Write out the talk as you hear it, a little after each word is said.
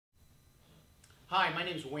Hi, my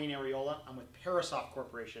name is Wayne Ariola. I'm with Parasoft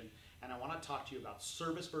Corporation, and I want to talk to you about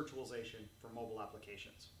service virtualization for mobile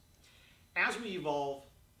applications. As we evolve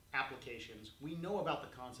applications, we know about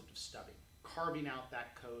the concept of stubbing, carving out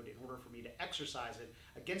that code in order for me to exercise it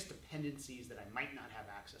against dependencies that I might not have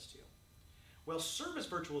access to. Well, service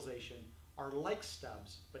virtualization are like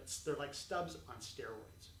stubs, but they're like stubs on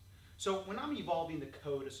steroids. So when I'm evolving the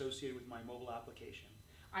code associated with my mobile application,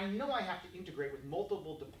 I know I have to integrate with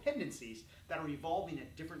multiple dependencies that are evolving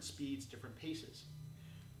at different speeds, different paces.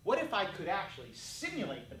 What if I could actually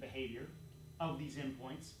simulate the behavior of these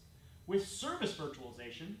endpoints with service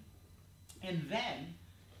virtualization and then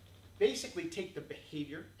basically take the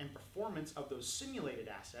behavior and performance of those simulated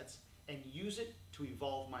assets and use it to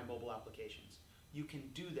evolve my mobile applications? You can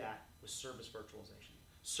do that with service virtualization.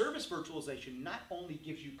 Service virtualization not only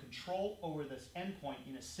gives you control over this endpoint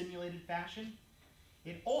in a simulated fashion,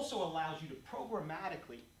 it also allows you to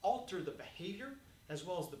programmatically alter the behavior as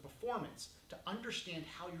well as the performance to understand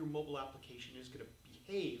how your mobile application is going to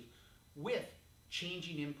behave with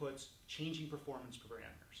changing inputs, changing performance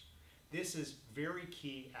parameters. This is very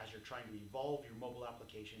key as you're trying to evolve your mobile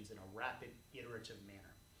applications in a rapid, iterative manner.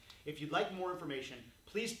 If you'd like more information,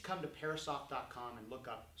 please come to parasoft.com and look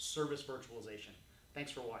up service virtualization.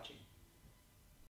 Thanks for watching.